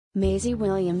Maisie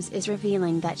Williams is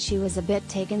revealing that she was a bit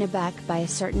taken aback by a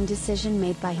certain decision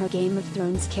made by her Game of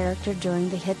Thrones character during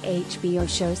the hit HBO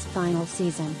show's final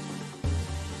season.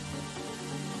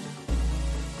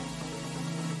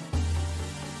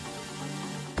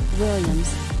 Williams,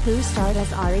 who starred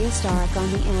as Arya Stark on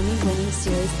the Emmy-winning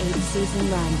series' 8th season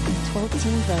run, told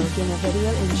Teen Vogue in a video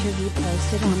interview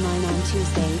posted online on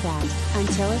Tuesday that,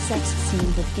 until a sex scene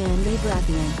with Gendry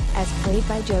Baratheon, as played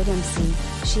by Joe Dempsey,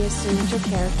 she assumed her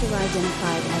character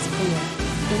identified as queer.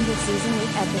 In the season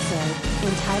 8 episode,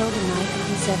 entitled A Knight of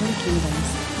the Seven Kingdoms,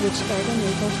 which aired in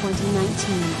April 2019,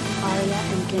 Arya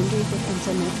and Gendry get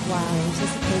intimate while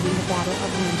anticipating the Battle of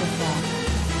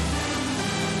Winterfell.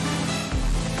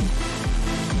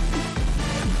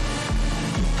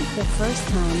 The first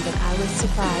time that I was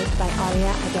surprised by Arya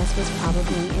I guess was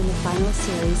probably in the final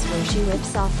series where she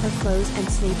rips off her clothes and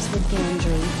sleeps with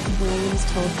Gendry, Williams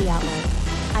told the outlet.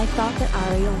 I thought that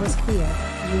Arya was queer,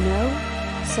 you know?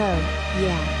 So,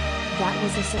 yeah. That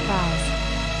was a surprise.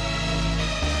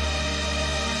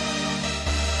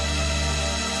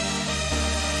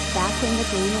 Back when the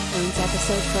Game of Thrones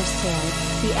episode first aired,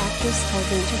 the actress told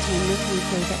Entertainment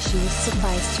Weekly that she was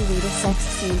surprised to read a sex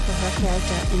scene for her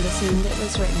character and assumed it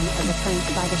was written as a prank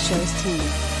by the show's team.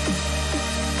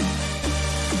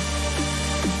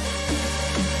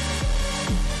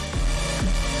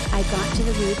 I got to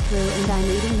the read-through and I'm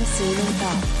reading the scene and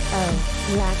thought, oh,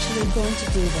 we're actually going to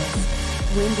do this.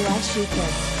 When do I shoot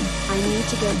this? I need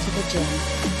to go to the gym.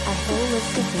 A whole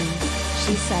list of things,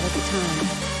 she said at the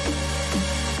time.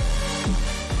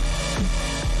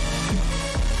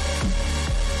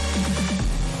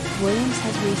 Williams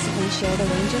has recently shared a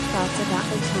range of thoughts about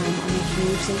her time on the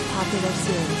hugely popular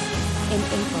series. In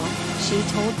April, she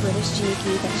told British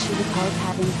GQ that she recalled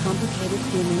having complicated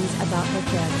feelings about her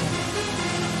character.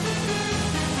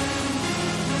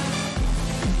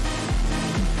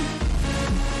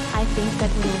 I think that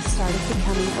when I started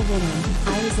becoming a woman,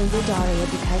 I resented Arya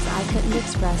because I couldn't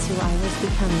express who I was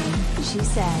becoming, she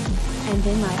said. And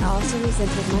then I also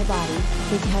resented my body,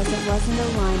 because it wasn't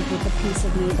aligned with the piece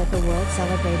of me that the world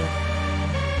celebrated.